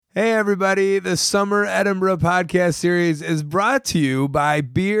Hey everybody, the Summer Edinburgh podcast series is brought to you by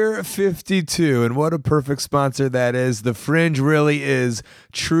Beer 52, and what a perfect sponsor that is. The Fringe really is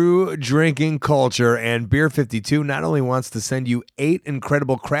true drinking culture, and Beer 52 not only wants to send you 8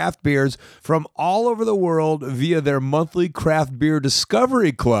 incredible craft beers from all over the world via their monthly craft beer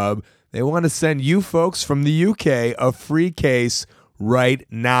discovery club, they want to send you folks from the UK a free case right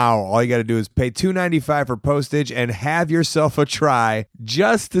now. All you got to do is pay $2.95 for postage and have yourself a try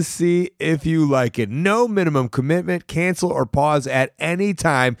just to see if you like it. No minimum commitment, cancel or pause at any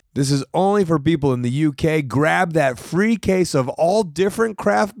time. This is only for people in the UK. Grab that free case of all different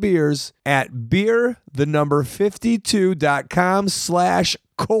craft beers at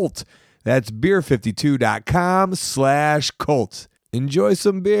beer52.com/cult. That's beer52.com/cult. Enjoy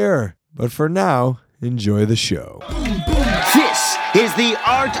some beer, but for now, enjoy the show. This is the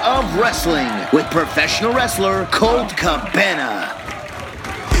Art of Wrestling with professional wrestler Colt Cabana.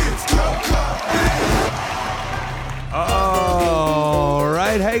 All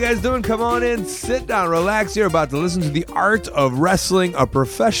right, how you guys doing? Come on in, sit down, relax. You're about to listen to the Art of Wrestling, a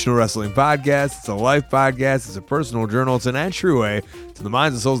professional wrestling podcast. It's a life podcast. It's a personal journal. It's an entryway to the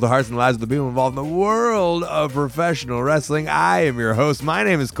minds and souls, the hearts and lives of the people involved in the world of professional wrestling. I am your host. My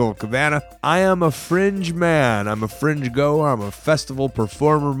name is Colt Cabana. I am a fringe man. I'm a fringe goer. I'm a festival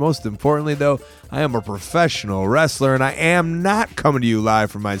performer. Most importantly, though, I am a professional wrestler, and I am not coming to you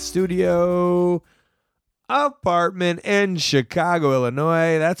live from my studio apartment in Chicago,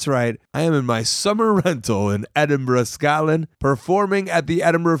 Illinois. That's right. I am in my summer rental in Edinburgh, Scotland, performing at the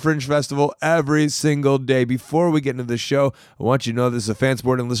Edinburgh Fringe Festival every single day. Before we get into the show, I want you to know this is a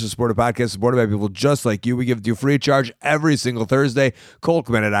fan-supported and listener-supported podcast supported by people just like you. We give it to you free of charge every single Thursday.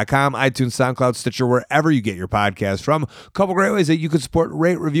 ColtCabana.com, iTunes, SoundCloud, Stitcher, wherever you get your podcast from. A couple great ways that you can support,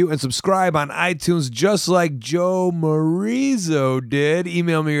 rate, review, and subscribe on iTunes just like Joe Marizo did.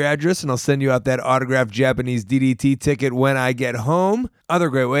 Email me your address and I'll send you out that autographed Japanese DDT ticket when I get home. Other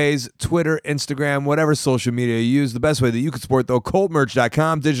great ways, Twitter, Instagram, whatever social media you use. The best way that you can support, though,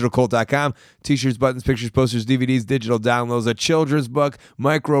 ColtMerch.com, DigitalColt.com, t-shirts, buttons, pictures, posters, DVDs, digital downloads, a children's book,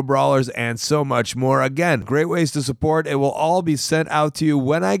 micro brawlers, and so much more. Again, great ways to support. It will all be sent out to you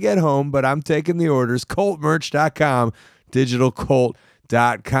when I get home, but I'm taking the orders. ColtMerch.com,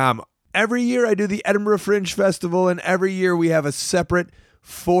 DigitalColt.com. Every year I do the Edinburgh Fringe Festival, and every year we have a separate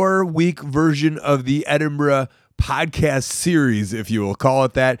 4-week version of the Edinburgh podcast series, if you will call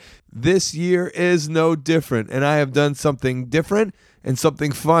it that. This year is no different, and I have done something different and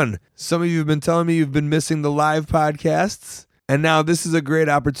something fun. Some of you have been telling me you've been missing the live podcasts, and now this is a great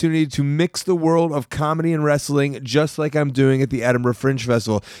opportunity to mix the world of comedy and wrestling just like I'm doing at the Edinburgh Fringe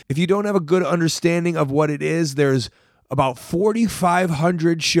Festival. If you don't have a good understanding of what it is, there's about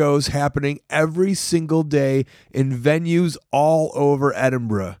 4,500 shows happening every single day in venues all over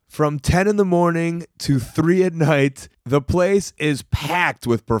Edinburgh. From 10 in the morning to 3 at night, the place is packed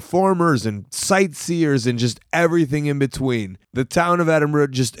with performers and sightseers and just everything in between. The town of Edinburgh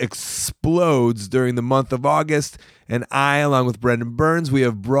just explodes during the month of August, and I, along with Brendan Burns, we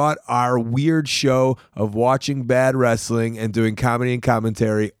have brought our weird show of watching bad wrestling and doing comedy and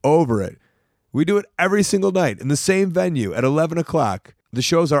commentary over it. We do it every single night in the same venue at 11 o'clock. The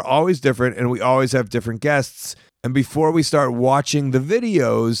shows are always different, and we always have different guests. And before we start watching the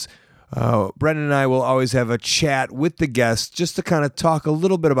videos, Brendan and I will always have a chat with the guests just to kind of talk a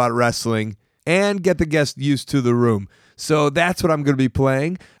little bit about wrestling and get the guest used to the room. So that's what I'm going to be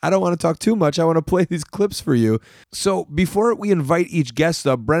playing. I don't want to talk too much. I want to play these clips for you. So before we invite each guest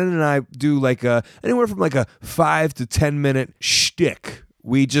up, Brendan and I do like anywhere from like a 5 to 10 minute shtick.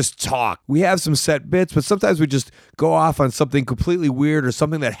 We just talk. We have some set bits, but sometimes we just go off on something completely weird or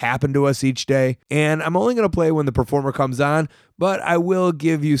something that happened to us each day. And I'm only going to play when the performer comes on, but I will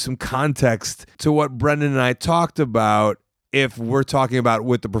give you some context to what Brendan and I talked about if we're talking about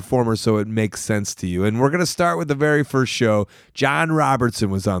with the performer so it makes sense to you. And we're going to start with the very first show. John Robertson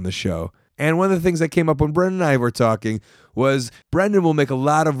was on the show. And one of the things that came up when Brendan and I were talking was Brendan will make a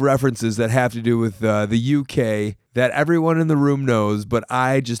lot of references that have to do with the UK that everyone in the room knows, but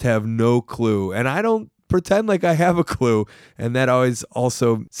I just have no clue. And I don't pretend like I have a clue. And that always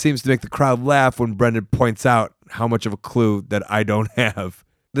also seems to make the crowd laugh when Brendan points out how much of a clue that I don't have.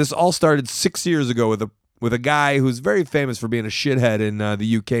 This all started 6 years ago with a guy who's very famous for being a shithead in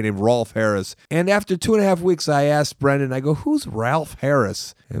the UK named Rolf Harris. And after 2.5 weeks, I asked Brendan, I go, who's Ralph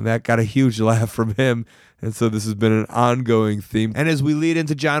Harris? And that got a huge laugh from him. And so this has been an ongoing theme. And as we lead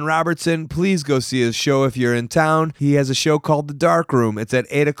into John Robertson, please go see his show if you're in town. He has a show called The Dark Room. It's at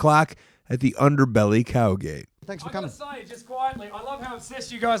 8 o'clock at the Underbelly Cowgate. Thanks for coming. I gotta say, just quietly, I love how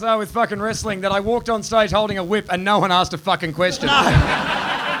obsessed you guys are with fucking wrestling that I walked on stage holding a whip and no one asked a fucking question.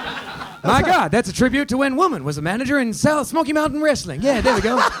 No. My God, that's a tribute to when Woman was a manager in South Smoky Mountain Wrestling. Yeah, there we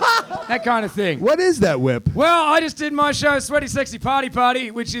go. That kind of thing. What is that whip? Well, I just did my show, Sweaty Sexy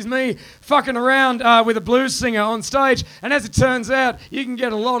Party, which is me fucking around with a blues singer on stage. And as it turns out, you can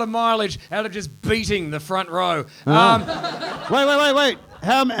get a lot of mileage out of just beating the front row. Wait.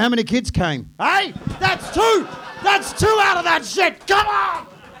 How many kids came? Hey, that's two! That's two out of that shit! Come on!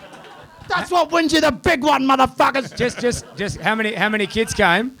 That's what wins you the big one, motherfuckers! Just how many kids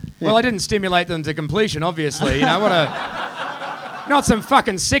came? Yeah. Well, I didn't stimulate them to completion, obviously. You know, not some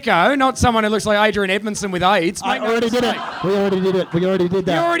fucking sicko, not someone who looks like Adrian Edmondson with AIDS. I already did it. We already did it. We already did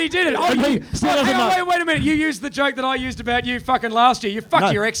that. You already did it. Oh, wait a minute. You used the joke that I used about you fucking last year.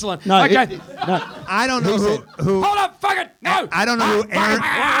 You're excellent. No, okay. I don't know who. Hold up, fuck it. No. I don't know who Aaron.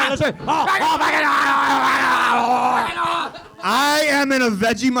 I am in a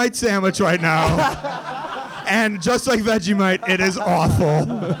Vegemite sandwich right now. And just like Vegemite, it is awful.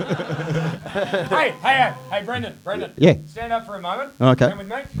 Hey, Brendan. Yeah. Stand up for a moment. Okay. Stand with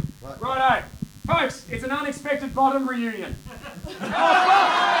me. Righto. Folks, it's an unexpected bottom reunion. Oh,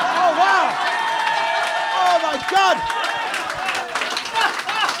 wow. Oh, my God.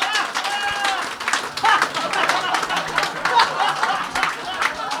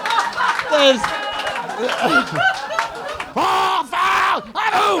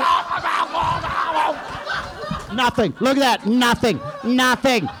 Nothing. Look at that. Nothing.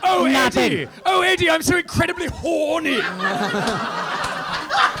 Oh, Nothing. Eddie, I'm so incredibly horny.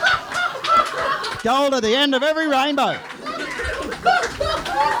 Gold at the end of every rainbow.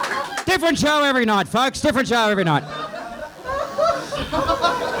 Different show every night, folks. Different show every night.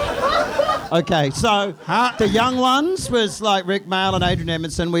 Okay, so the young ones was like Rick Mail and Adrian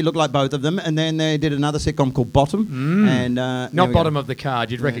Edmondson. We looked like both of them. And then they did another sitcom called Bottom. And not bottom of the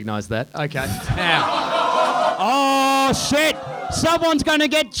card. You'd recognise that. Okay. Now. Oh, shit. Someone's going to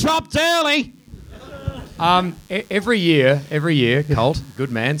get chopped early. Every year, Colt, good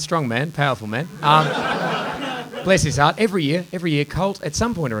man, strong man, powerful man. Bless his heart. Every year, Colt, at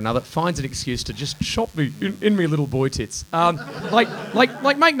some point or another, finds an excuse to just chop me in me little boy tits. Like,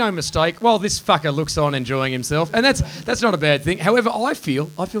 make no mistake. While this fucker looks on enjoying himself, and that's not a bad thing. However, I feel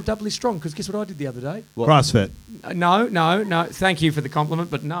doubly strong because guess what I did the other day? What? CrossFit. No. Thank you for the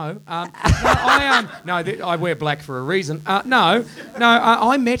compliment, but no. I wear black for a reason. I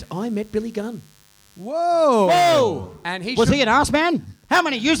met Billy Gunn. Whoa! And was he an arse man? How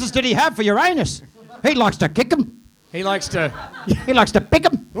many uses did he have for Uranus? He likes to kick him. He likes to pick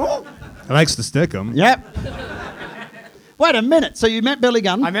him. He likes to stick him. Yep. Wait a minute. So you met Billy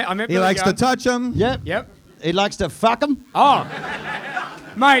Gunn? I met Billy Gunn. He likes to touch him. Yep. He likes to fuck him. Oh.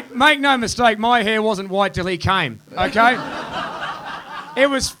 Mate, make no mistake, my hair wasn't white till he came, okay? It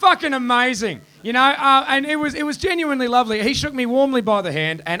was fucking amazing, you know, and it was genuinely lovely. He shook me warmly by the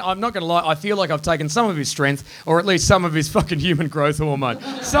hand, and I'm not going to lie, I feel like I've taken some of his strength, or at least some of his fucking human growth hormone.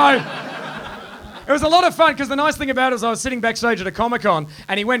 So, it was a lot of fun, because the nice thing about it was I was sitting backstage at a Comic-Con,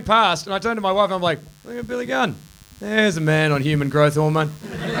 and he went past, and I turned to my wife, and I'm like, look at Billy Gunn. There's a man on human growth hormone.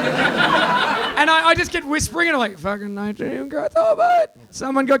 And I just get whispering, and I'm like, fucking 19 human growth hormone.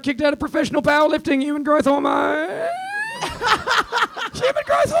 Someone got kicked out of professional powerlifting, human growth hormone. Human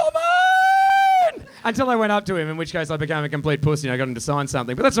growth hormone! Until I went up to him, in which case I became a complete pussy and I got him to sign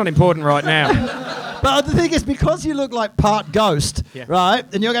something. But that's not important right now. But the thing is, because you look like part ghost, right,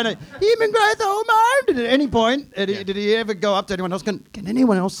 and you're going to, human growth hormone, at any point, did he ever go up to anyone else going, can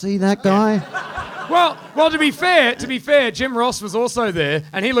anyone else see that guy? Well, to be fair, Jim Ross was also there,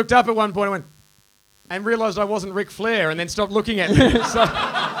 and he looked up at one point and went, and realised I wasn't Ric Flair, and then stopped looking at me. So,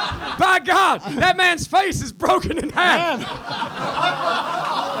 by God, that man's face is broken in half.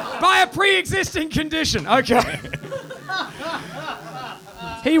 By a pre-existing condition. Okay.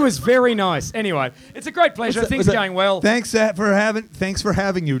 He was very nice. Anyway, it's a great pleasure. Things are going well. Thanks for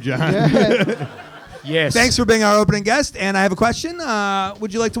having you, John. Yeah. Yes. Thanks for being our opening guest. And I have a question.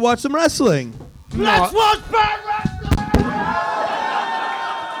 Would you like to watch some wrestling? Let's watch bad wrestling!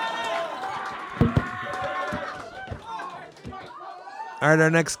 All right,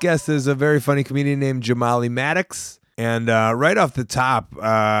 our next guest is a very funny comedian named Jamali Maddox. And right off the top,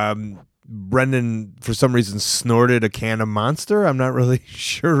 Brendan, for some reason, snorted a can of Monster. I'm not really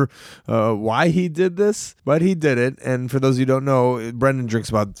sure why he did this, but he did it. And for those of you who don't know, Brendan drinks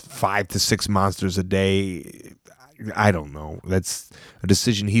about 5 to 6 Monsters a day. I don't know. That's a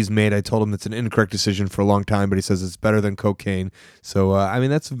decision he's made. I told him it's an incorrect decision for a long time, but he says it's better than cocaine. So,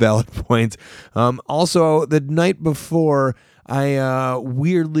 that's a valid point. Also, the night before, I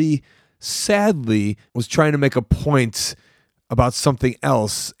weirdly, sadly, was trying to make a point about something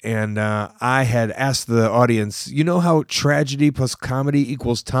else, and I had asked the audience, you know how tragedy plus comedy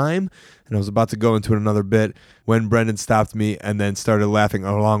equals time? And I was about to go into another bit when Brendan stopped me and then started laughing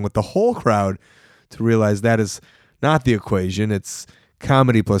along with the whole crowd to realize that is not the equation. It's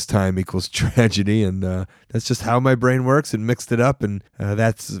comedy plus time equals tragedy, and that's just how my brain works, and mixed it up, and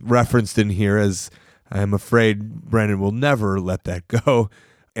that's referenced in here, as I'm afraid Brendan will never let that go.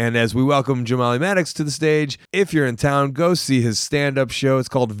 And as we welcome Jamali Maddox to the stage, if you're in town, go see his stand-up show. It's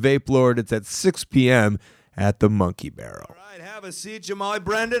called Vape Lord. It's at 6 p.m. at the Monkey Barrel. All right, have a seat, Jamali.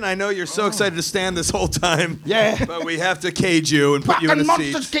 Brendan, I know you're so excited to stand this whole time. Yeah. But we have to cage you and put you in a seat.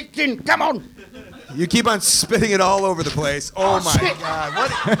 Monsters kicked in. Come on. You keep on spitting it all over the place. Oh my shit. God.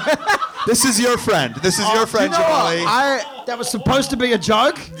 What? This is your friend. This is your friend, Jamali. That was supposed to be a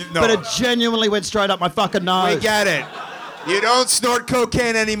joke, but it genuinely went straight up my fucking nose. We get it. You don't snort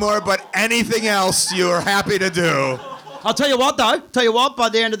cocaine anymore, but anything else you are happy to do. I'll tell you what, though. By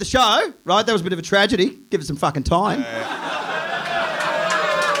the end of the show, right, that was a bit of a tragedy. Give it some fucking time.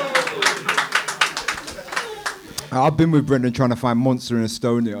 I've been with Brendan trying to find Monster in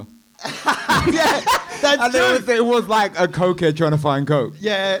Estonia. Yeah, that's true. It was like a cokehead trying to find coke.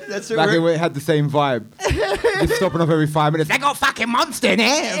 Yeah, that's true. Like it had the same vibe. Just stopping off every 5 minutes. They got fucking Monster in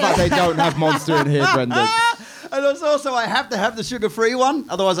here. But they don't have Monster in here, Brendan. And also, I have to have the sugar-free one,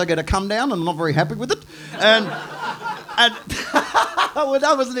 otherwise I get a come down, and I'm not very happy with it. And well,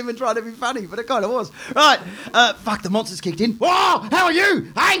 that wasn't even trying to be funny, but it kind of was. Right, fuck, the monsters kicked in. Whoa, how are you?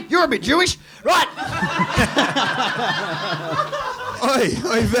 Hey, you're a bit Jewish. Right. Oi,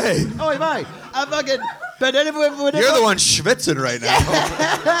 vey. Oi, mate. I fucking... But whenever, You're the one schwitzing right now.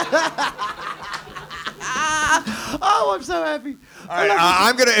 Oh, I'm so happy. All right,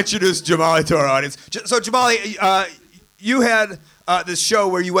 I'm going to introduce Jamali to our audience. So, Jamali, you had this show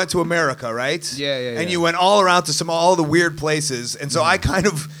where you went to America, right? Yeah. And you went all around to all the weird places. And so I kind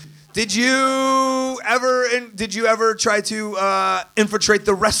of... Did you ever try to infiltrate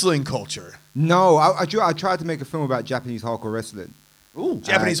the wrestling culture? No, I tried to make a film about Japanese hardcore wrestling. Ooh,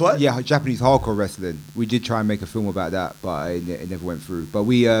 Japanese what? Yeah, Japanese hardcore wrestling. We did try and make a film about that, but it never went through. But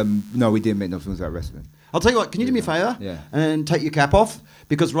we didn't make no films about wrestling. I'll tell you what, can you do me a favour? Yeah. And take your cap off?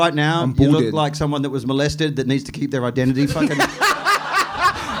 Because right now, I'm you look balded. like someone that was molested that needs to keep their identity fucking... You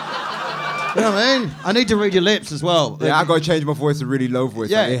know what I mean? I need to read your lips as well. Yeah, I got to change my voice to really low voice.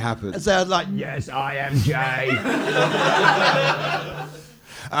 Yeah. Like, it happened. It sounds like, yes, I am Jay.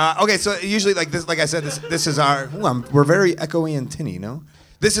 Okay, so usually like this, like I said, this is our. We're very echoey and tinny, no?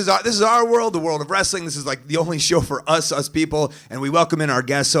 This is our world, the world of wrestling. This is like the only show for us people, and we welcome in our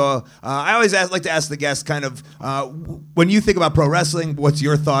guests. So I always like to ask the guests, kind of, when you think about pro wrestling, what's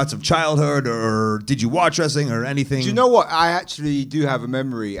your thoughts of childhood, or did you watch wrestling, or anything? Do you know what? I actually do have a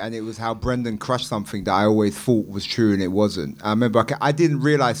memory, and it was how Brendan crushed something that I always thought was true, and it wasn't. I remember I didn't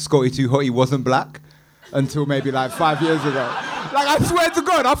realize Scotty Too Hotty wasn't black until maybe like 5 years ago. Like, I swear to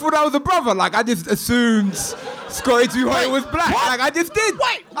God, I thought I was a brother. Like, I just assumed Scotty Too Hotty was black. What? Like, I just did.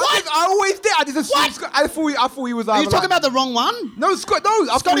 Wait, what? I always did. I just assumed. I thought he was. Are you talking about the wrong one? No, Scotty Too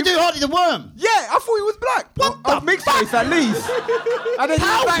Hotty the Worm. Yeah, I thought he was black. What the mixed race at least. And then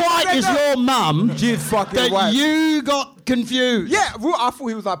How white is your mum She's fucking that white. you got confused? Yeah, well, I thought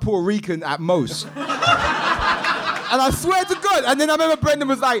he was like Puerto Rican at most. And I swear to God, and then I remember Brendan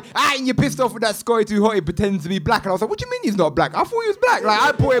was like, and you're pissed off with that Scotty Too Hotty pretending to be black. And I was like, what do you mean he's not black? I thought he was black. Like,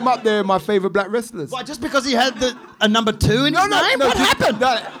 I put him up there in my favourite black wrestlers. Why, just because he had a number 2 in his name? What happened?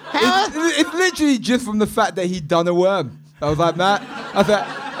 It's literally just from the fact that he'd done a worm. I was like, Matt, I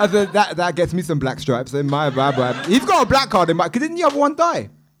said that gets me some black stripes in my bad. He's got a black card in my, because didn't you have one die?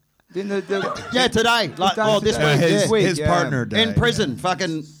 Yeah, today. Like, this today. week. His partner died. In prison.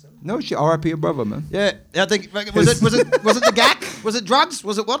 Fucking... No shit, R.I.P. your brother, man. Yeah, I think was it the gack? Was it drugs?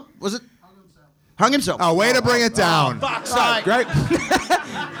 Was it what? Was it hung himself? Oh, way to bring it down. Fuck's sake. Great.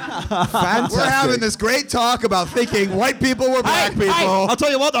 Fantastic. We're having this great talk about thinking white people were black people. Hey, I'll tell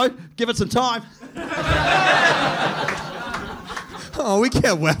you what though, give it some time. Oh, we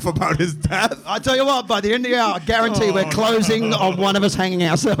can't laugh about his death. I tell you what, by the end of the hour, I guarantee we're closing on one of us hanging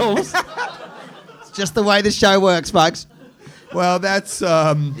ourselves. It's just the way this show works, folks. Well, that's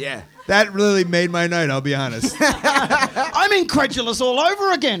that really made my night, I'll be honest. I'm incredulous all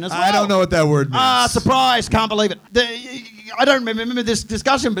over again as well. I don't know what that word means. Surprise, can't believe it. I don't remember this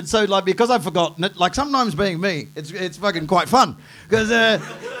discussion, but so like because I've forgotten it, like sometimes being me, it's fucking quite fun because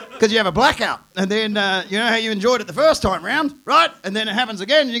you have a blackout and then you know how you enjoyed it the first time round, right? And then it happens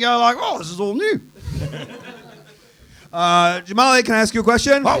again and you go like, oh, this is all new. Jamali, can I ask you a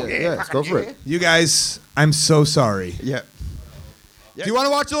question? Oh Yeah, let's go for it. You guys, I'm so sorry. Yeah. Do you want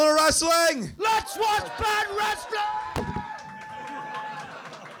to watch a little wrestling? Let's watch bad wrestling.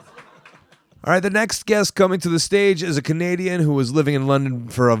 All right, the next guest coming to the stage is a Canadian who was living in London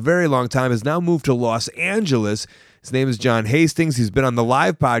for a very long time, has now moved to Los Angeles. His name is John Hastings. He's been on the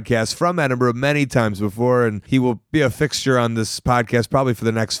live podcast from Edinburgh many times before, and he will be a fixture on this podcast probably for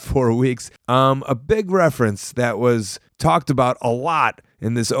the next 4 weeks. A big reference that was talked about a lot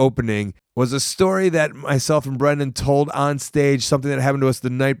in this opening was a story that myself and Brendan told on stage, something that happened to us the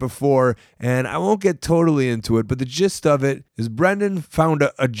night before, and I won't get totally into it, but the gist of it is Brendan found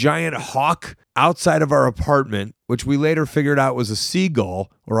a giant hawk outside of our apartment, which we later figured out was a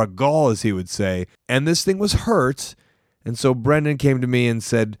seagull, or a gull as he would say, and this thing was hurt, and so Brendan came to me and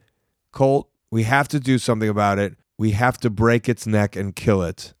said, Colt, we have to do something about it. We have to break its neck and kill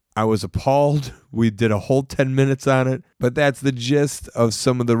it. I was appalled. We did a whole 10 minutes on it, but that's the gist of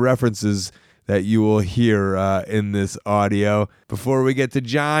some of the references that you will hear in this audio. Before we get to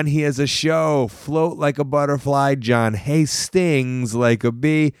John, he has a show, Float Like a Butterfly, John Hastings Like a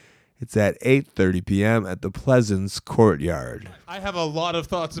Bee. It's at 8:30 p.m. at the Pleasance Courtyard. I have a lot of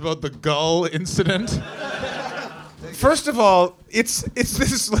thoughts about the gull incident. First of all, it's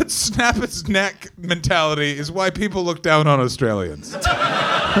this let's snap its neck mentality is why people look down on Australians.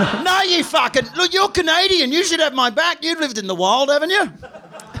 No, you fucking... Look, you're Canadian. You should have my back. You've lived in the wild, haven't you?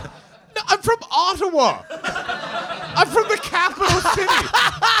 No, I'm from Ottawa. I'm from the capital city.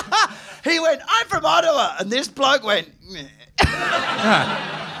 He went, I'm from Ottawa. And this bloke went... Meh.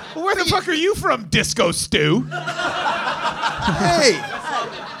 Well, where the fuck are you from, Disco Stew? Hey!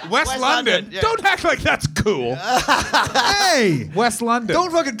 West London. Yeah. Don't act like that's cool. Hey! West London.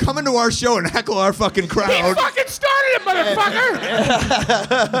 Don't fucking come into our show and heckle our fucking He crowd. fucking started it,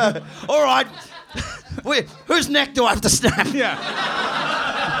 motherfucker! All right. Wait, whose neck do I have to snap? Yeah.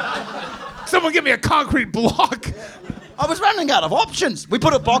 Someone give me a concrete block. I was running out of options. We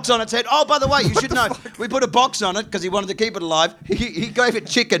put a box on its head. Oh, by the way, you should know, we put a box on it because he wanted to keep it alive. He gave it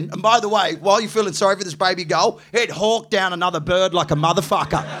chicken. And by the way, while you're feeling sorry for this baby gull, it hawked down another bird like a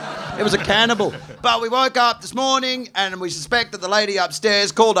motherfucker. It was a cannibal. But we woke up this morning and we suspect that the lady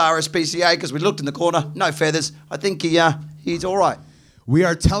upstairs called RSPCA because we looked in the corner. No feathers. I think he's all right. We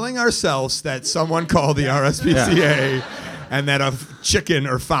are telling ourselves that someone called the RSPCA and that a chicken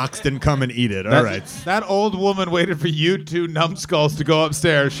or fox didn't come and eat it. All right. That old woman waited for you two numbskulls to go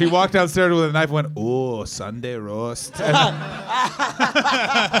upstairs. She walked downstairs with a knife and went, "Oh, Sunday roast." All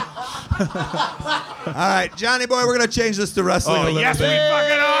right, Johnny boy, we're going to change this to wrestling a little yes, bit. we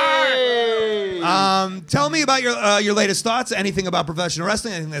fucking are. Tell me about your latest thoughts, anything about professional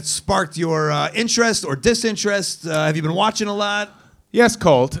wrestling, anything that sparked your interest or disinterest. Have you been watching a lot? Yes,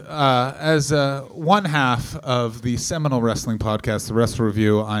 Colt. As one half of the seminal wrestling podcast, The Wrestle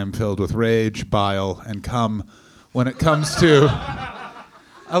Review, I am filled with rage, bile, and cum when it comes to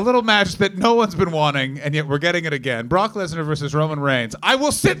a little match that no one's been wanting, and yet we're getting it again. Brock Lesnar versus Roman Reigns. I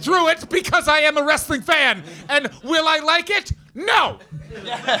will sit through it because I am a wrestling fan. And will I like it? No.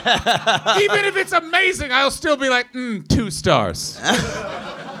 Even if it's amazing, I'll still be like, 2 stars.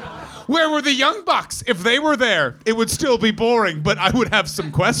 Where were the Young Bucks? If they were there, it would still be boring, but I would have some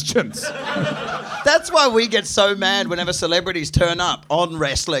questions. That's why we get so mad whenever celebrities turn up on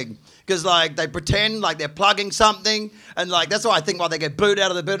wrestling. Because, like, they pretend like they're plugging something. And, like, that's why I think why they get booed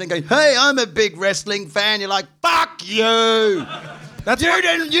out of the building going, hey, I'm a big wrestling fan. You're like, fuck you. You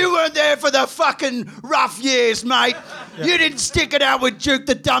weren't there for the fucking rough years, mate. Yeah. You didn't stick it out with Duke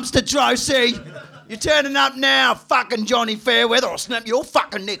the Dumpster Drosy. You're turning up now, fucking Johnny Fairweather. I'll snap your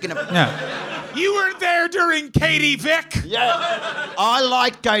fucking neck in a... Yeah. You weren't there during Katie Vick. Yeah. I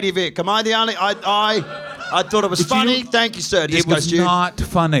like Katie Vick. Am I the only... I thought it was funny. Thank you, sir. It was not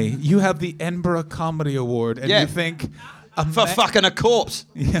funny. You have the Edinburgh Comedy Award, and you think... For fucking a corpse.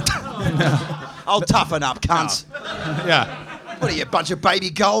 Yeah. No. I'll toughen up, cunts. No. Yeah. What are you, a bunch of baby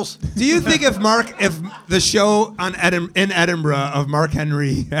gulls? Do you think if the show in Edinburgh of Mark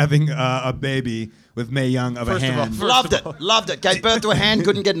Henry having a baby with Mae Young of a hand... Loved it. Gave birth to a hand,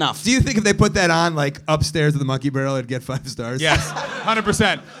 couldn't get enough. Do you think if they put that on, like, upstairs at the Monkey Barrel, it'd get 5 stars? Yes,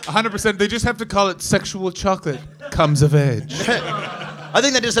 100%. 100%. They just have to call it Sexual Chocolate Comes of Age. I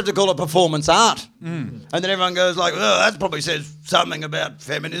think they just have to call it performance art. And then everyone goes like, oh, that probably says something about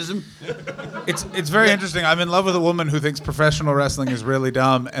feminism. It's very interesting. I'm in love with a woman who thinks professional wrestling is really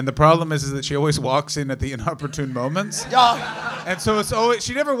dumb, and the problem is that she always walks in at the inopportune moments. And so it's always,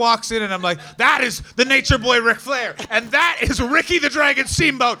 she never walks in and I'm like, that is the Nature Boy Ric Flair, and that is Ricky the Dragon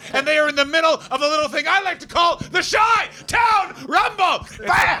Steamboat, and they are in the middle of a little thing I like to call the Chi-Town Rumble.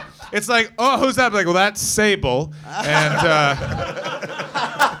 It's like, oh, who's that? I'm like, well, that's Sable. And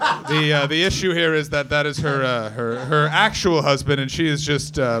The issue here is that is her actual husband, and she has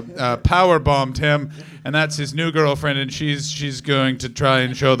just power bombed him, and that's his new girlfriend, and she's going to try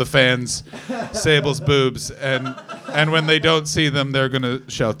and show the fans Sable's boobs, and when they don't see them, they're gonna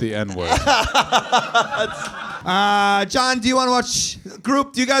shout the N-word. John, do you want to watch?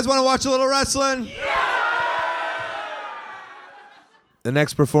 Group, do you guys want to watch a little wrestling? The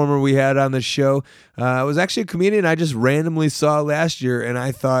next performer we had on the show was actually a comedian I just randomly saw last year and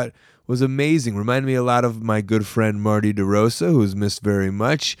I thought was amazing. Reminded me a lot of my good friend Marty DeRosa, who's missed very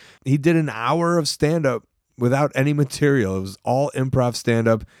much. He did an hour of stand-up without any material. It was all improv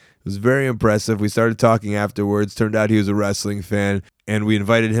stand-up. It was very impressive. We started talking afterwards. Turned out he was a wrestling fan, and we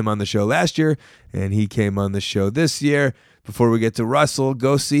invited him on the show last year, and he came on the show this year. Before we get to Russell,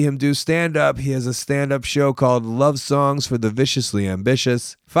 go see him do stand-up. He has a stand-up show called Love Songs for the Viciously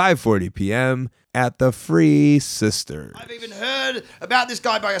Ambitious, 5:40 p.m. at the Free Sister. I've even heard about this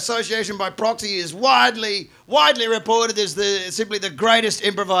guy by association, by proxy. He is widely reported as simply the greatest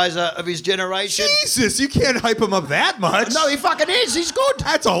improviser of his generation. Jesus, you can't hype him up that much. No, he fucking is. He's good.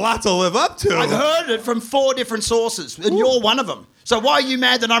 That's a lot to live up to. I've heard it from 4 different sources, and you're one of them. So why are you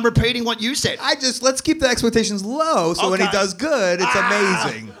mad that I'm repeating what you said? Let's keep the expectations low, so when he does good, it's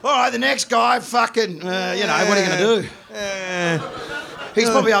amazing. All right, the next guy, fucking, what are you going to do?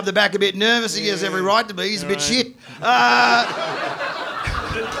 He's probably up the back a bit nervous. He has every right to be. He's a bit shit.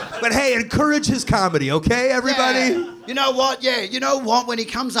 But hey, encourage his comedy, okay, everybody? Yeah. You know what? Yeah, you know what? When he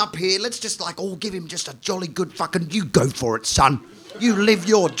comes up here, let's just all give him just a jolly good fucking, you go for it, son. You live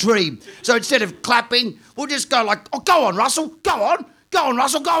your dream. So instead of clapping, we'll just go go on, Russell, go on. Go on,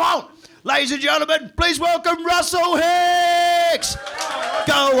 Russell, go on. Ladies and gentlemen, please welcome Russell Hicks.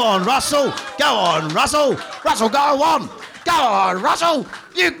 Go on, Russell. Go on, Russell. Russell, go on. Go on, Russell.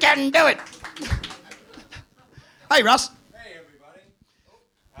 You can do it. Hey, Russ. Hey, everybody.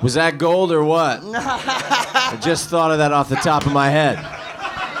 Was that gold or what? I just thought of that off the top of my head.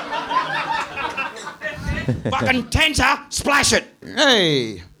 Fucking tenser, splash it.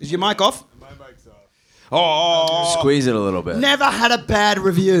 Hey, is your mic off? My mic's off. Oh. Squeeze it a little bit. Never had a bad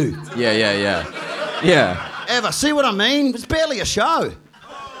review. Yeah. Ever. See what I mean? It's barely a show.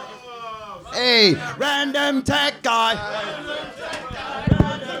 Hey, random tech guy.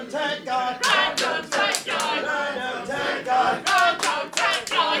 Random tech guy. Random tech guy. Random tech guy. Random tech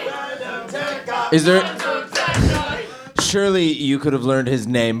guy. Random tech guy. Is there... Surely you could have learned his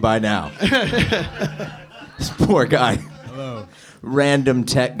name by now. This poor guy. Hello. Random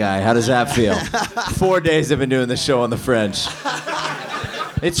tech guy. How does that feel? 4 days I've been doing the show on the Fringe.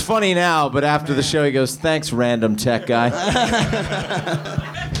 It's funny now, but after the show he goes, "Thanks, random tech guy."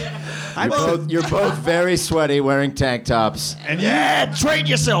 You're both very sweaty, wearing tank tops. And yeah, treat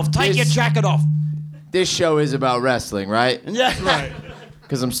yourself. Take your jacket off. This show is about wrestling, right? Yeah. Right.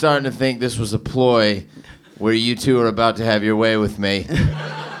 Because I'm starting to think this was a ploy where you two are about to have your way with me.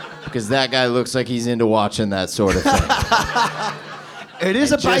 Because that guy looks like he's into watching that sort of thing. It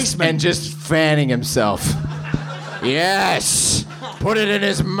is a basement. And just fanning himself. Yes! Put it in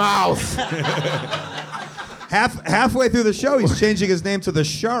his mouth. Halfway through the show, he's changing his name to the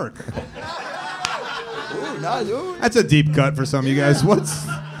Shark. Ooh, nice. Ooh. That's a deep cut for some of you guys. All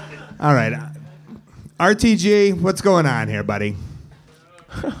right. RTG, what's going on here, buddy?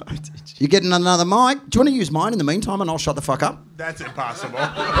 You getting another mic? Do you want to use mine in the meantime and I'll shut the fuck up? That's impossible.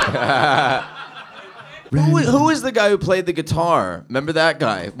 Who is the guy who played the guitar? Remember that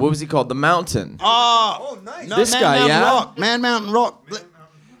guy? What was he called? The Mountain. Oh, nice. no, This Man guy, Mountain yeah? Rock. Man Mountain Rock.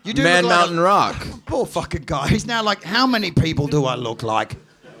 You do Man look like Mountain Rock. Poor fucking guy. He's now like, how many people do I look like?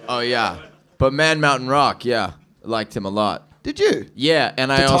 Oh, yeah. But Man Mountain Rock, yeah. I liked him a lot. Did you? Yeah,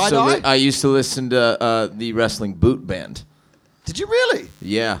 and I The also tie-dye? I used to listen to the wrestling boot band. Did you really?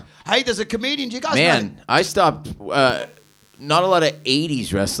 Yeah. Hey, there's a comedian. Do you guys know? Man, I stopped. Not a lot of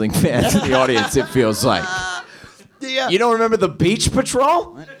 80s wrestling fans in the audience, it feels like. Yeah. You don't remember the Beach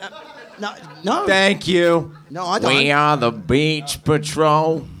Patrol? No. Thank you. No, I don't. We are the Beach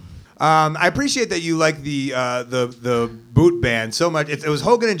Patrol. I appreciate that you like the boot band so much. It was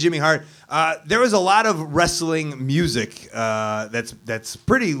Hogan and Jimmy Hart. There was a lot of wrestling music that's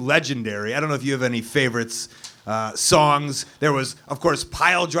pretty legendary. I don't know if you have any favorites. Songs. There was, of course,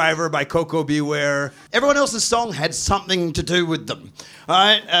 Pile Driver by Coco Beware. Everyone else's song had something to do with them. All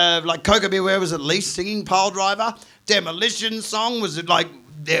right? Like Coco Beware was at least singing Pile Driver. Demolition song was like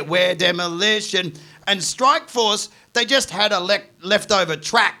Where Demolition. And Strike Force, they just had a leftover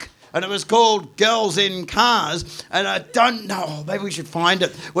track. And it was called Girls in Cars. And I don't know, maybe we should find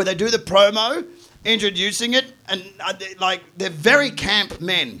it, where they do the promo, introducing it. And they're very camp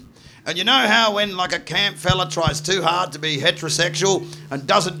men. And you know how when like a camp fella tries too hard to be heterosexual and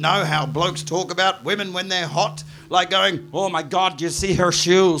doesn't know how blokes talk about women when they're hot? Like going, oh my God, do you see her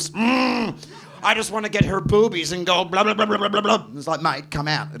shoes? I just want to get her boobies and go blah, blah, blah, blah, blah, blah, blah. It's like, mate, come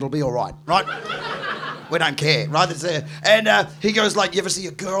out. It'll be all right, right? We don't care, right? It's there. And he goes like, you ever see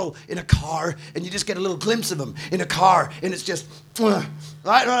a girl in a car and you just get a little glimpse of them in a car and it's just, right?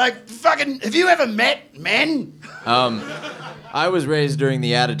 Like, fucking, have you ever met men? I was raised during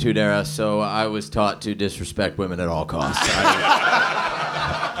the Attitude Era, so I was taught to disrespect women at all costs.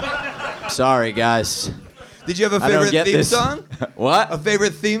 Sorry, guys. Did you have a favorite theme song? What? A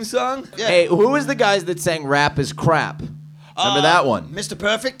favorite theme song? Yeah. Hey, who was the guys that sang Rap is Crap? Remember that one? Mr.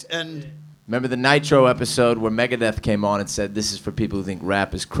 Perfect and... Remember the Nitro episode where Megadeth came on and said, this is for people who think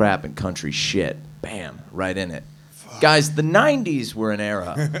rap is crap and country shit. Bam, right in it. Guys, the 90s were an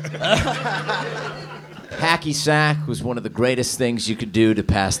era. Hacky sack was one of the greatest things you could do to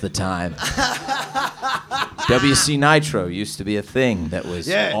pass the time. WC Nitro used to be a thing that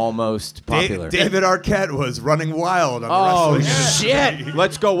was almost popular. David Arquette was running wild on Oh, wrestling. shit!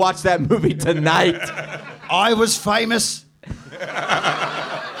 Let's go watch that movie tonight. I was famous.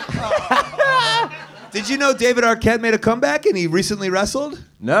 Did you know David Arquette made a comeback and he recently wrestled?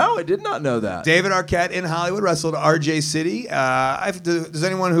 No, I did not know that. David Arquette in Hollywood wrestled RJ City. Does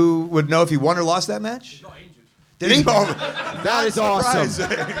anyone who would know if he won or lost that match? Did he? That is awesome.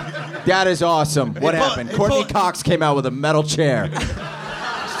 That is awesome. What happened? Courtney Cox came out with a metal chair.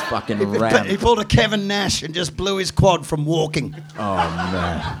 Just fucking rammed. He pulled a Kevin Nash and just blew his quad from walking. Oh,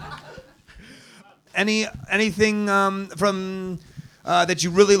 man. Anything from that you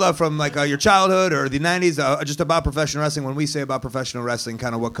really love from like your childhood or the 90s, just about professional wrestling? When we say about professional wrestling,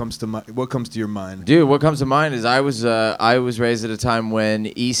 kind of what comes to your mind? Dude, what comes to mind is I was raised at a time when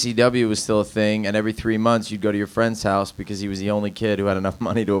ECW was still a thing, and every 3 months you'd go to your friend's house because he was the only kid who had enough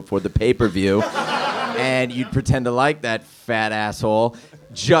money to afford the pay-per-view, and you'd pretend to like that fat asshole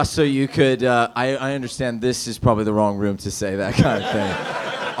just so you could. I understand this is probably the wrong room to say that kind of thing.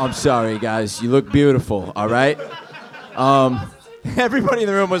 I'm sorry, guys. You look beautiful. All right. Everybody in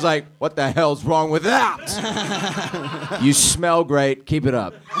the room was like, what the hell's wrong with that? You smell great. Keep it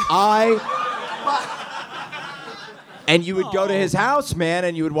up. And you would go to his house, man,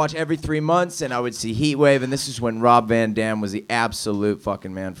 and you would watch every 3 months, and I would see Heatwave, and this is when Rob Van Dam was the absolute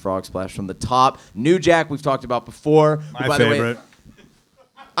fucking man. Frog Splash from the top. New Jack, we've talked about before. My favorite.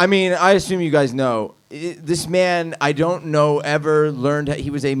 I mean, I assume you guys know. This man, I don't know, ever learned he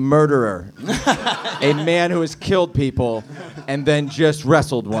was a murderer. A man who has killed people and then just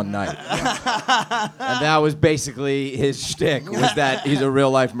wrestled one night. And that was basically his shtick, was that he's a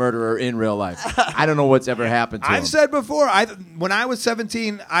real-life murderer in real life. I don't know what's ever happened to him. I've said before, when I was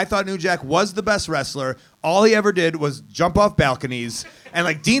 17, I thought New Jack was the best wrestler. All he ever did was jump off balconies. And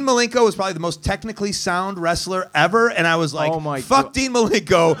like Dean Malenko was probably the most technically sound wrestler ever. And I was like, fuck Dean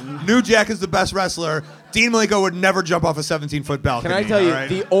Malenko. New Jack is the best wrestler. Dean Malenko would never jump off a 17-foot balcony. Can I tell you, right?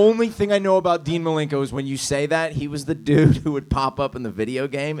 the only thing I know about Dean Malenko is when you say that, he was the dude who would pop up in the video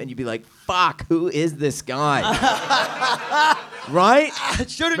game and you'd be like, fuck, who is this guy? Right?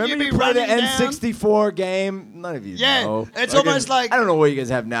 Shouldn't Remember you be play the running N64 game? None of you know. It's almost like... I don't know what you guys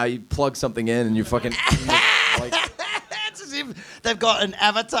have now. You plug something in and you fucking... It's as if they've got an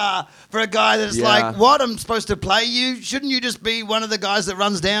avatar for a guy that's like, what, I'm supposed to play you? Shouldn't you just be one of the guys that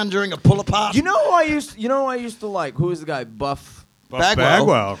runs down during a pull-apart? You know who I used to like? Who was the guy? Buff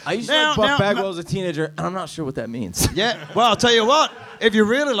Bagwell. I used to like Buff Bagwell as a teenager, and I'm not sure what that means. Yeah, well, I'll tell you what. If you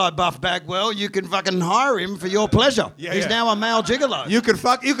really like Buff Bagwell, you can fucking hire him for your pleasure. He's now a male gigolo. You could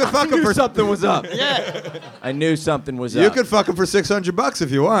fuck him for something was up. Yeah. I knew something was up. You could fuck him for $600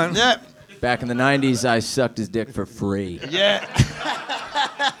 if you want. Yeah. Back in the 90s, I sucked his dick for free. Yeah.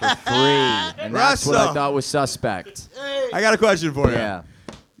 For free. And that's what I thought was suspect. I got a question for you. Yeah.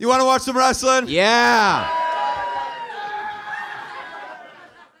 You want to watch some wrestling? Yeah.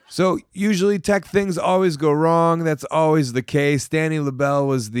 So usually tech things always go wrong. That's always the case. Danny LaBelle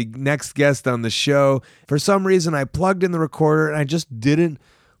was the next guest on the show. For some reason, I plugged in the recorder and I just didn't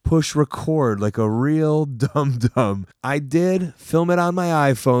push record like a real dum-dum. I did film it on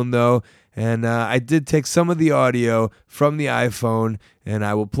my iPhone, though, and I did take some of the audio from the iPhone, and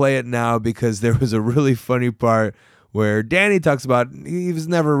I will play it now because there was a really funny part where Danny talks about he was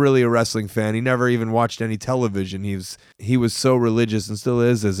never really a wrestling fan. He never even watched any television. He was so religious and still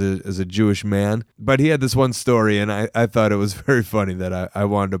is as a Jewish man. But he had this one story, and I thought it was very funny that I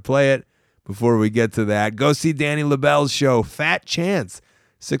wanted to play it. Before we get to that, go see Danny LaBelle's show, Fat Chance,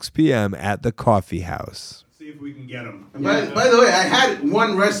 6 p.m. at the Coffee House. See you if we can get them. By the way, I had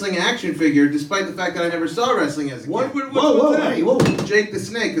one wrestling action figure, despite the fact that I never saw wrestling as a kid. Whoa. Jake the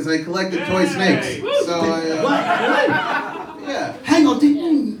Snake, because I collected toy snakes. So yeah. Hang on,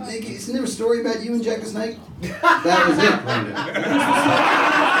 isn't there a story about you and Jake the Snake? That was it, Brendan.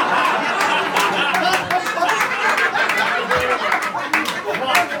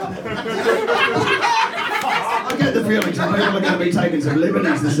 I get the feeling some people are going to be taking some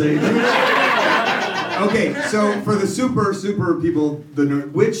liberties this evening. Okay, so for the super people,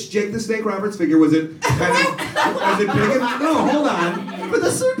 which Jake the Snake Roberts figure was it? Was it big enough? No, hold on. For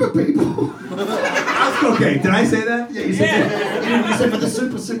the super people. Okay, did I say that? Yeah, you said for the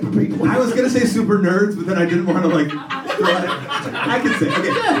super people. I was gonna say super nerds, but then I didn't want to I could say for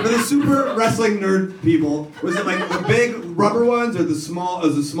the super wrestling nerd people, was it like the big rubber ones or the small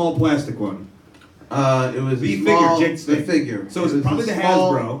plastic one? It was the small, figure, Jake Snake. the figure. So it's probably the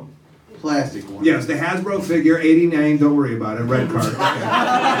Hasbro. Plastic one. Yes, the Hasbro figure, 89. Don't worry about it. Red card. Okay.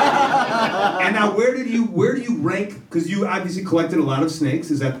 And now, where do you rank? Because you obviously collected a lot of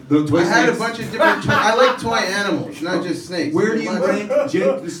snakes. Is that the toy? I had a bunch of different. I like toy animals, not just snakes. Where do you rank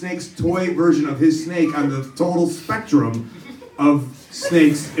Jake the Snake's toy version of his snake on the total spectrum of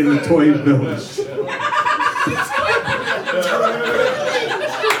snakes in the toy village?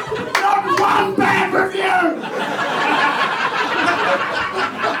 Not one bad review.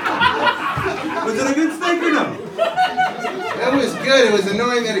 Was it a good snake or no? That was good. It was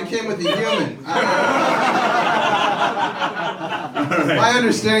annoying that it came with a human. Right. My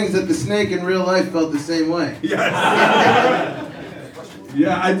understanding is that the snake in real life felt the same way. Yes.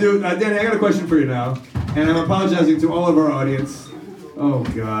 Yeah, I do. Danny, I got a question for you now. And I'm apologizing to all of our audience. Oh,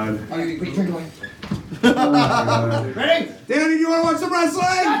 God. Oh, God. Ready? Danny, you want to watch some wrestling?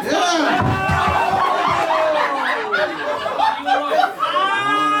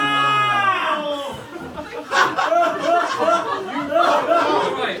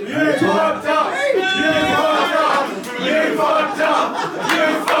 You fucked up!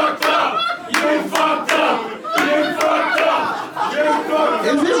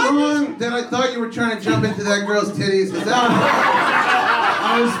 Is it wrong that I thought you were trying to jump into that girl's titties? Is that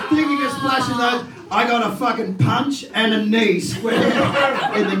I was thinking of splashing those. I got a fucking punch and a knee square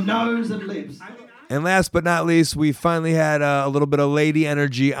in the nose and lips. And last but not least, we finally had a little bit of lady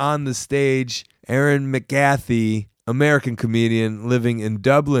energy on the stage. Erin McGathy, American comedian living in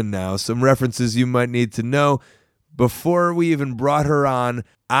Dublin now. Some references you might need to know. Before we even brought her on,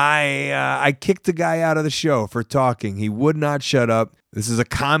 I kicked a guy out of the show for talking. He would not shut up. This is a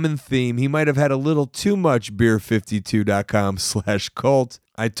common theme. He might have had a little too much beer52.com/cult.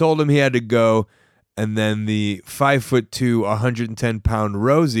 I told him he had to go, and then the 5'2", 110-pound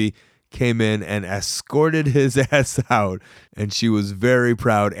Rosie came in and escorted his ass out, and she was very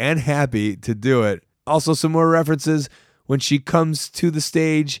proud and happy to do it. Also, some more references. When she comes to the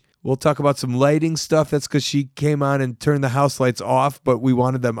stage, we'll talk about some lighting stuff. That's because she came on and turned the house lights off, but we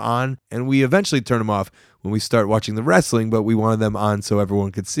wanted them on, and we eventually turn them off when we start watching the wrestling, but we wanted them on so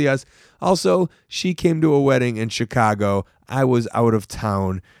everyone could see us. Also, she came to a wedding in Chicago. I was out of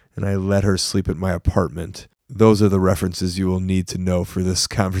town, and I let her sleep at my apartment. Those are the references you will need to know for this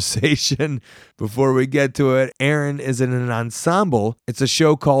conversation. Before we get to it, Erin is in an ensemble. It's a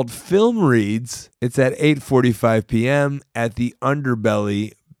show called Film Reads. It's at 8:45 p.m. at the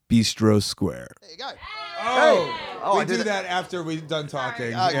Underbelly Bistro Square. There you go. Oh, we do that after we're done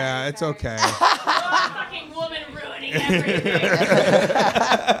talking. Yeah, it's okay. Fucking woman ruining everything.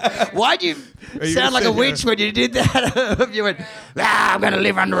 Why'd you sound like a witch when you did that? You went, I'm going to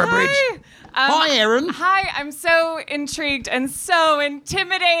live under a bridge. Hi, Erin. Hi, I'm so intrigued and so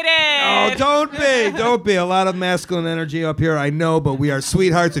intimidated. Oh, don't be. A lot of masculine energy up here, I know, but we are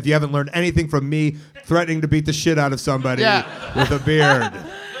sweethearts. If you haven't learned anything from me threatening to beat the shit out of somebody with a beard.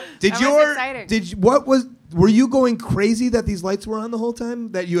 Were you going crazy that these lights were on the whole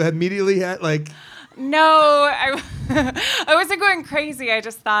time? That you immediately had No, I wasn't going crazy. I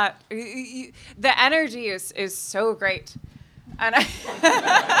just thought the energy is so great. And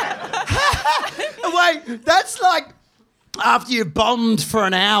Wait, that's like after you bombed for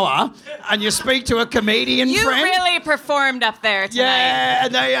an hour and you speak to a comedian you friend. You really performed up there tonight. Yeah,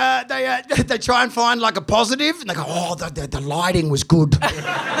 and they try and find like a positive, and they go, oh, the lighting was good.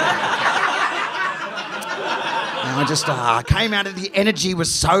 And I just came out of the energy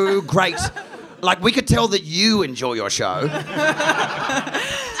was so great. Like, we could tell that you enjoy your show.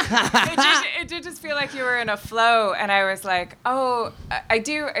 It did just feel like you were in a flow, and I was like, oh, I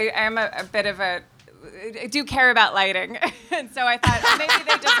am a bit of a do care about lighting. And so I thought maybe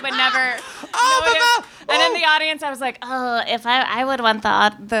they just would never notice. And in the audience, I was like, oh, if I would want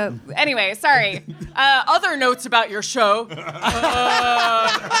the... Anyway, sorry. Other notes about your show.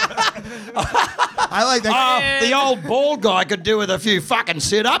 I like that. The old bald guy could do with a few fucking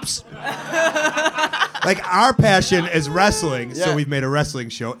sit-ups. Like, our passion is wrestling, so Yeah. we've made a wrestling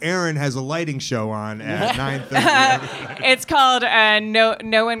show. Aaron has a lighting show on at 9:30. It's called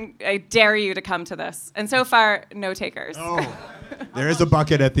No One... I dare you to come to this. And so far, no takers. Oh. There is a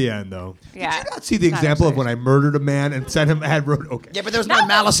bucket at the end, though. Yeah. Did you not see the Not example of actually. when I murdered a man and sent him okay. Yeah, but there was no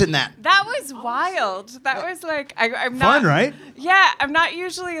malice in that. That was wild. That was like... I'm not... Fun, right? Yeah, I'm not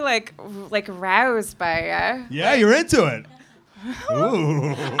usually like roused by... Yeah, you're into it.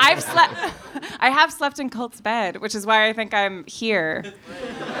 Ooh. I have slept in Colt's bed, which is why I think I'm here.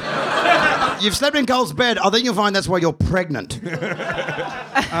 You've slept in Cole's bed. I think you'll find that's why you're pregnant.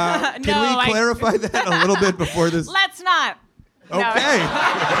 Can we clarify that a little bit before this? Let's not. Okay.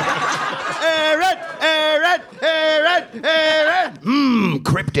 Aaron.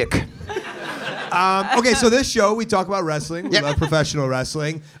 Cryptic. Okay, so this show, we talk about wrestling. We Yep. love professional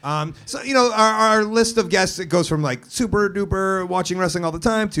wrestling. So, you know, our list of guests, it goes from like super duper watching wrestling all the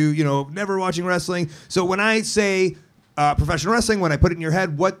time to, you know, never watching wrestling. So when I say professional wrestling, when I put it in your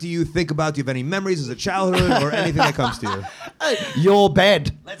head, what do you think about? Do you have any memories as a childhood or anything that comes to you? Your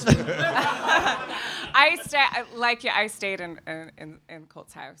bed. I stayed in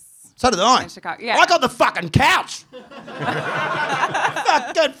Colt's house. So did I. In Chicago. Yeah. I got the fucking couch.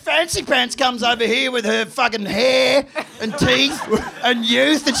 Fucking Fancy Pants comes over here with her fucking hair and teeth and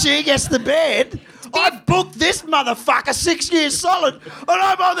youth, and she gets the bed. I've booked this motherfucker 6 years solid, and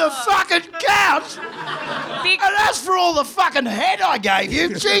I'm on the fucking couch. And as for all the fucking head I gave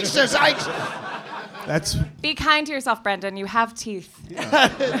you, Jesus H. Be kind to yourself, Brendan. You have teeth.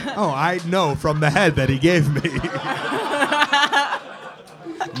 Oh, I know from the head that he gave me.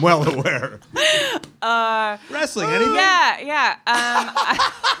 I'm well aware. Wrestling, anything? Yeah.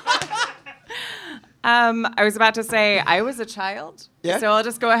 I was about to say I was a child. Yeah. So I'll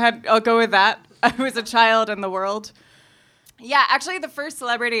just go ahead. I'll go with that. I was a child in the world. Yeah, actually, the first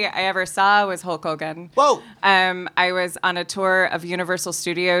celebrity I ever saw was Hulk Hogan. Whoa. I was on a tour of Universal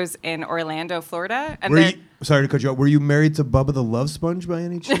Studios in Orlando, Florida. And Sorry to cut you off. Were you married to Bubba the Love Sponge by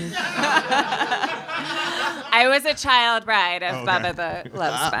any chance? I was a child bride of Bubba the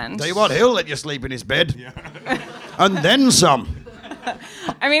Love Sponge. Tell you what, he'll let you sleep in his bed. And then some.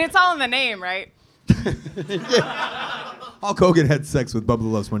 I mean, it's all in the name, right? Hulk Hogan had sex with Bubba the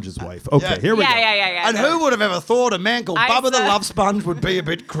Love Sponge's wife. Okay, here we go. Yeah. And who would have ever thought a man called Bubba the Love Sponge would be a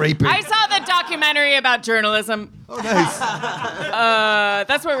bit creepy? I saw the documentary about journalism. Oh, nice.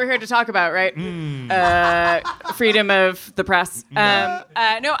 That's what we're here to talk about, right? Freedom of the press. No,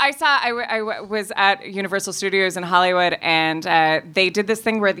 I was at Universal Studios in Hollywood, and they did this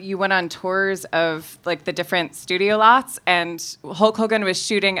thing where you went on tours of like the different studio lots, and Hulk Hogan was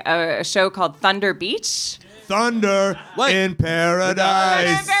shooting a show called Thunder Beach. Thunder in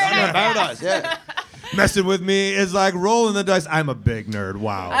paradise. Thunder in Paradise, yeah. Messing with me is like rolling the dice. I'm a big nerd.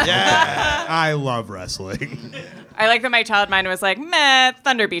 Wow. Yeah. I love wrestling. I like that my child mind was like, meh,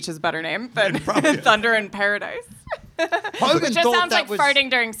 Thunder Beach is a better name, but Thunder in Paradise. Hogan Which just thought sounds that like was farting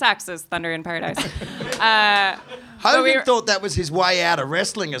during sex is Thunder in Paradise. Hogan thought that was his way out of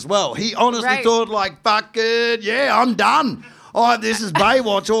wrestling as well. He honestly thought like, fucking, yeah, I'm done. Oh, this is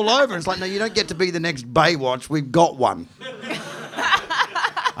Baywatch all over. It's like, no, you don't get to be the next Baywatch. We've got one.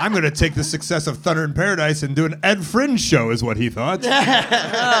 I'm going to take the success of Thunder in Paradise and do an Ed Fringe show, is what he thought.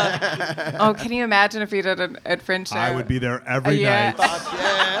 Oh, can you imagine if he did an Ed Fringe show? I would be there every night.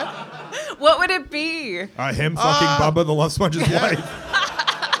 Yeah. What would it be? Him fucking Bubba the Love Sponge's wife.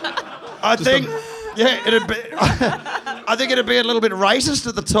 I think it'd be a little bit racist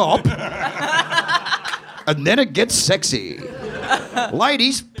at the top. And then it gets sexy.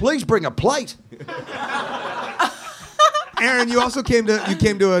 Ladies, please bring a plate. Aaron, you also came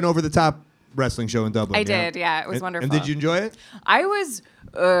to an over-the-top wrestling show in Dublin. I did, yeah. It was wonderful. And did you enjoy it? I was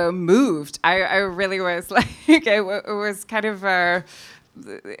moved. I really was. Like, it was kind of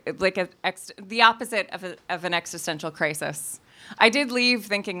like the opposite of an existential crisis. I did leave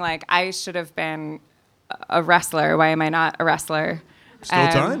thinking like I should have been a wrestler. Why am I not a wrestler? Still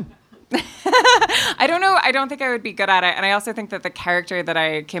time. I don't know. I don't think I would be good at it. And I also think that the character that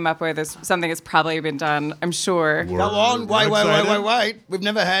I came up with is something that's probably been done, I'm sure. Go on. Wait. We've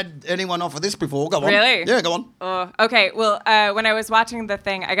never had anyone offer this before. Go on. Really? Yeah, go on. Okay. Well, when I was watching the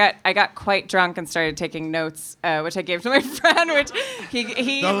thing, I got quite drunk and started taking notes, which I gave to my friend, which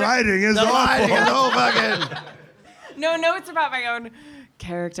he The writing is The awful. lighting is all fucking... No notes about my own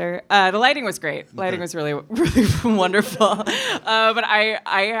character. The lighting was great. Lighting was really, really wonderful. But I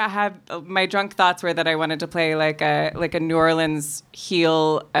had my drunk thoughts were that I wanted to play like a New Orleans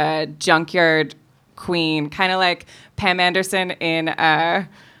heel junkyard queen, kind of like Pam Anderson in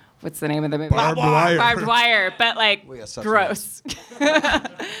what's the name of the movie? Barbed Wire. Barbed Wire, but like gross.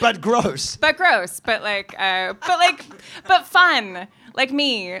 But gross. But gross. But fun. Like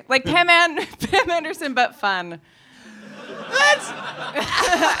me. Like Pam Anderson, but fun.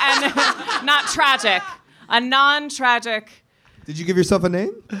 And not tragic. A non-tragic. Did you give yourself a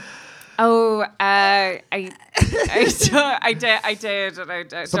name? Oh, I did. I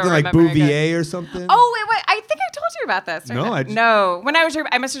don't Something like remember. Bouvier or something? Oh, wait. I think I told you about this. No, No. When I was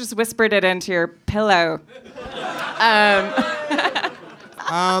I must have just whispered it into your pillow.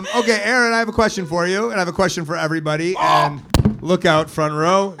 Okay, Aaron, I have a question for you, and I have a question for everybody. And look out, front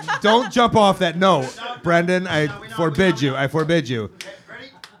row. Don't jump off that. No, Brendan, I forbid you. I forbid you.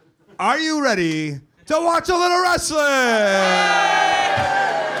 Are you ready to watch a little wrestling?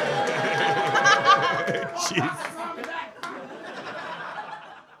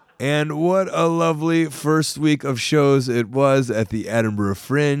 And what a lovely first week of shows it was at the Edinburgh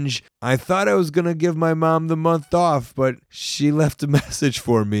Fringe. I thought I was going to give my mom the month off, but she left a message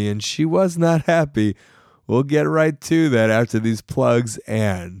for me, and she was not happy. We'll get right to that after these plugs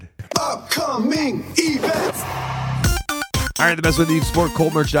and upcoming events. All right, the best way to support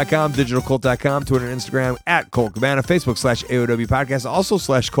ColtMerch.com, DigitalColt.com, Twitter and Instagram at Colt Cabana, Facebook /AOW Podcast, also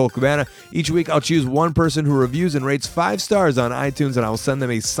 /Colt Cabana. Each week, I'll choose one person who reviews and rates 5 stars on iTunes, and I will send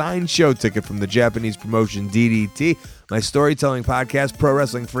them a signed show ticket from the Japanese promotion DDT. My storytelling podcast, Pro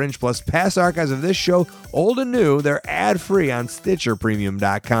Wrestling Fringe, plus past archives of this show, old and new, they're ad-free on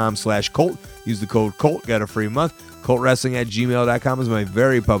StitcherPremium.com/Colt. Use the code COLT, get a free month. ColtWrestling@gmail.com is my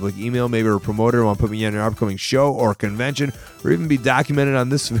very public email. Maybe a promoter want to put me on your upcoming show or convention, or even be documented on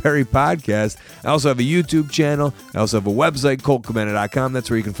this very podcast. I also have a YouTube channel. I also have a website, ColtCabana.com.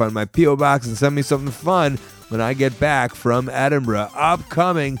 That's where you can find my P.O. Box and send me something fun when I get back from Edinburgh.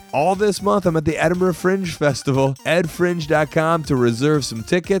 Upcoming all this month, I'm at the Edinburgh Fringe Festival. edfringe.com to reserve some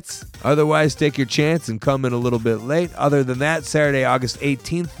tickets. Otherwise, take your chance and come in a little bit late. Other than that, Saturday, August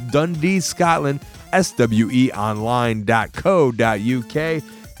 18th, Dundee, Scotland, SWEonline.co.uk.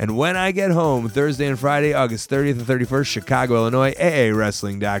 And when I get home, Thursday and Friday, August 30th and 31st, Chicago, Illinois,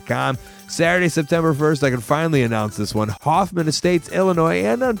 AAWrestling.com. Saturday, September 1st, I can finally announce this one, Hoffman Estates, Illinois,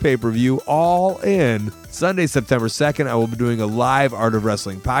 and on pay-per-view, all in. Sunday, September 2nd, I will be doing a live Art of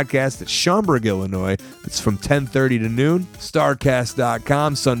Wrestling podcast at Schaumburg, Illinois. It's from 10:30 to noon.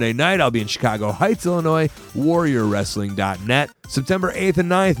 Starcast.com. Sunday night, I'll be in Chicago Heights, Illinois, WarriorWrestling.net. September 8th and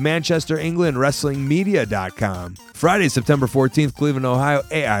 9th, Manchester, England, WrestlingMedia.com. Friday, September 14th, Cleveland, Ohio,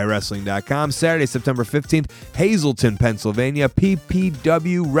 AIWrestling.com. Saturday, September 15th, Hazleton, Pennsylvania,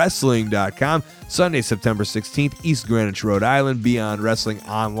 PPWWrestling.com. Sunday, September 16th, East Greenwich, Rhode Island,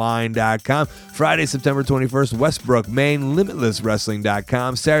 BeyondWrestlingOnline.com. Friday, September 21st, Westbrook, Maine,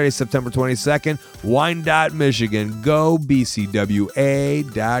 LimitlessWrestling.com. Saturday, September 22nd, Wyandotte, Michigan, GoBCWA.com.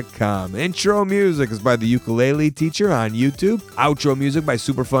 Intro music is by the Ukulele Teacher on YouTube. Outro music by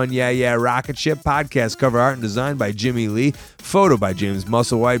Superfun Yeah Yeah Rocket Ship. Podcast cover art and design by Jimmy Lee. Photo by James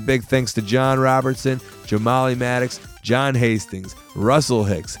Musselwhite. Big thanks to John Robertson, Jamali Maddox, John Hastings, Russell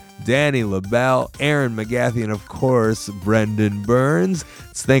Hicks, Danny LaBelle, Aaron McGathy, and of course, Brendan Burns.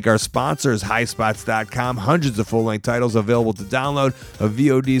 Let's thank our sponsors, highspots.com. Hundreds of full-length titles available to download. A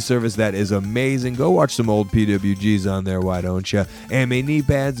VOD service that is amazing. Go watch some old PWGs on there, why don't you? AMA knee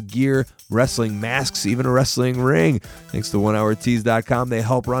pads, gear, wrestling masks, even a wrestling ring. Thanks to OneHourTees.com. They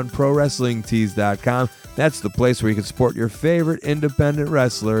help run ProWrestlingTees.com. That's the place where you can support your favorite independent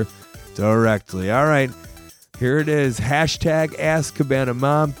wrestler directly. All right. Here it is, hashtag Ask Cabana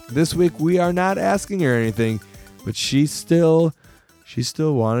Mom. This week we are not asking her anything, but she still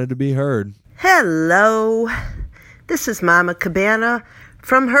wanted to be heard. Hello, this is Mama Cabana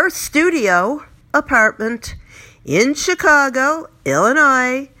from her studio apartment in Chicago,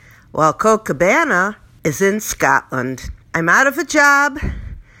 Illinois, while Colt Cabana is in Scotland. I'm out of a job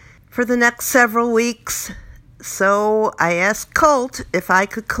for the next several weeks, so I asked Colt if I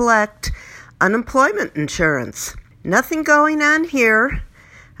could collect unemployment insurance. Nothing going on here.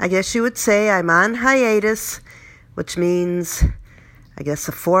 I guess you would say I'm on hiatus, which means, I guess,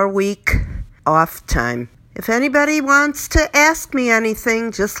 a 4-week off time. If anybody wants to ask me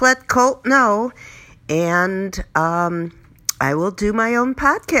anything, just let Colt know, and I will do my own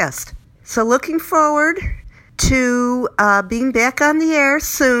podcast. So looking forward to being back on the air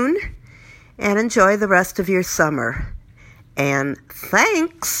soon, and enjoy the rest of your summer. And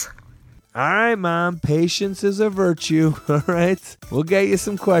thanks. All right, Mom. Patience is a virtue. All right. We'll get you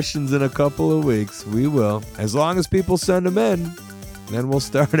some questions in a couple of weeks. We will. As long as people send them in, then we'll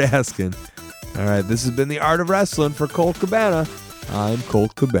start asking. All right. This has been The Art of Wrestling for Colt Cabana. I'm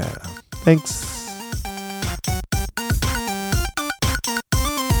Colt Cabana. Thanks.